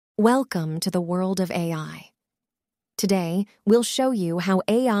Welcome to the world of AI. Today, we'll show you how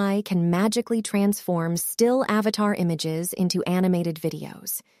AI can magically transform still avatar images into animated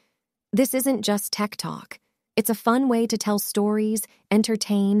videos. This isn't just tech talk. It's a fun way to tell stories,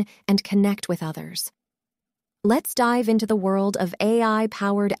 entertain, and connect with others. Let's dive into the world of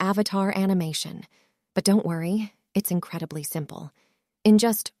AI-powered avatar animation. But don't worry, it's incredibly simple. In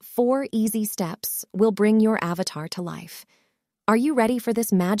just 4 easy steps, we'll bring your avatar to life. Are you ready for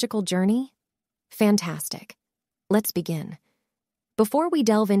this magical journey? Fantastic. Let's begin. Before we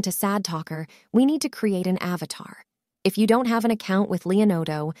delve into SadTalker, we need to create an avatar. If you don't have an account with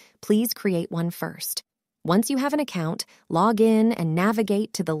Leonardo, please create one first. Once you have an account, log in and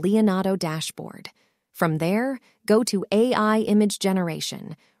navigate to the Leonardo dashboard. From there, go to AI Image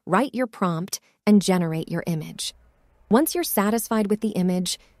Generation, write your prompt, and generate your image. Once you're satisfied with the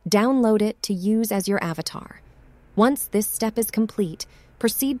image, download it to use as your avatar. Once this step is complete,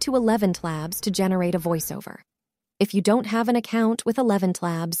 proceed to ElevanLabs to generate a voiceover. If you don't have an account with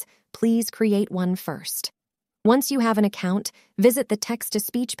ElevanLabs, please create one first. Once you have an account, visit the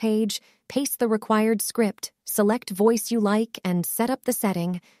text-to-speech page, paste the required script, select voice you like, and set up the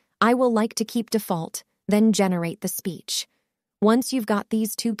setting. I will like to keep default, then generate the speech. Once you've got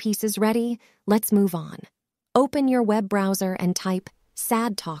these 2 pieces ready, let's move on. Open your web browser and type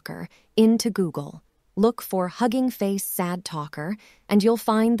SadTalker into Google. Look for Hugging Face SadTalker, and you'll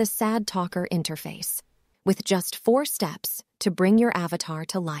find the SadTalker interface, with just 4 steps to bring your avatar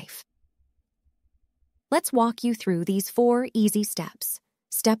to life. Let's walk you through these 4 easy steps.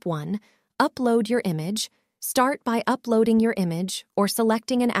 Step 1, upload your image. Start by uploading your image or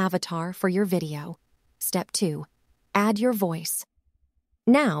selecting an avatar for your video. Step 2, add your voice.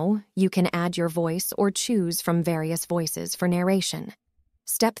 Now, you can add your voice or choose from various voices for narration.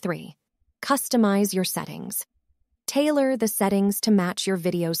 Step 3, customize your settings. Tailor the settings to match your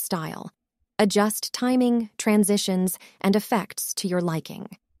video's style. Adjust timing, transitions, and effects to your liking.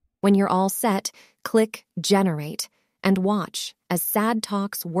 When you're all set, click Generate and watch as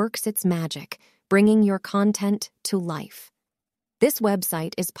SadTalks works its magic, bringing your content to life. This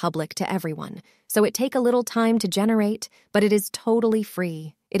website is public to everyone, so it takes a little time to generate, but it is totally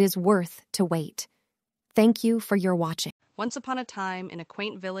free. It is worth to wait. Thank you for your watching. Once upon a time, in a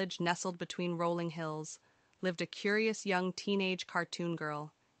quaint village nestled between rolling hills, lived a curious young teenage cartoon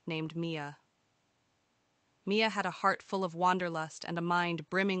girl named Mia. Mia had a heart full of wanderlust and a mind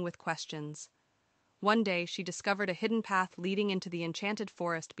brimming with questions. One day, she discovered a hidden path leading into the enchanted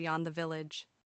forest beyond the village.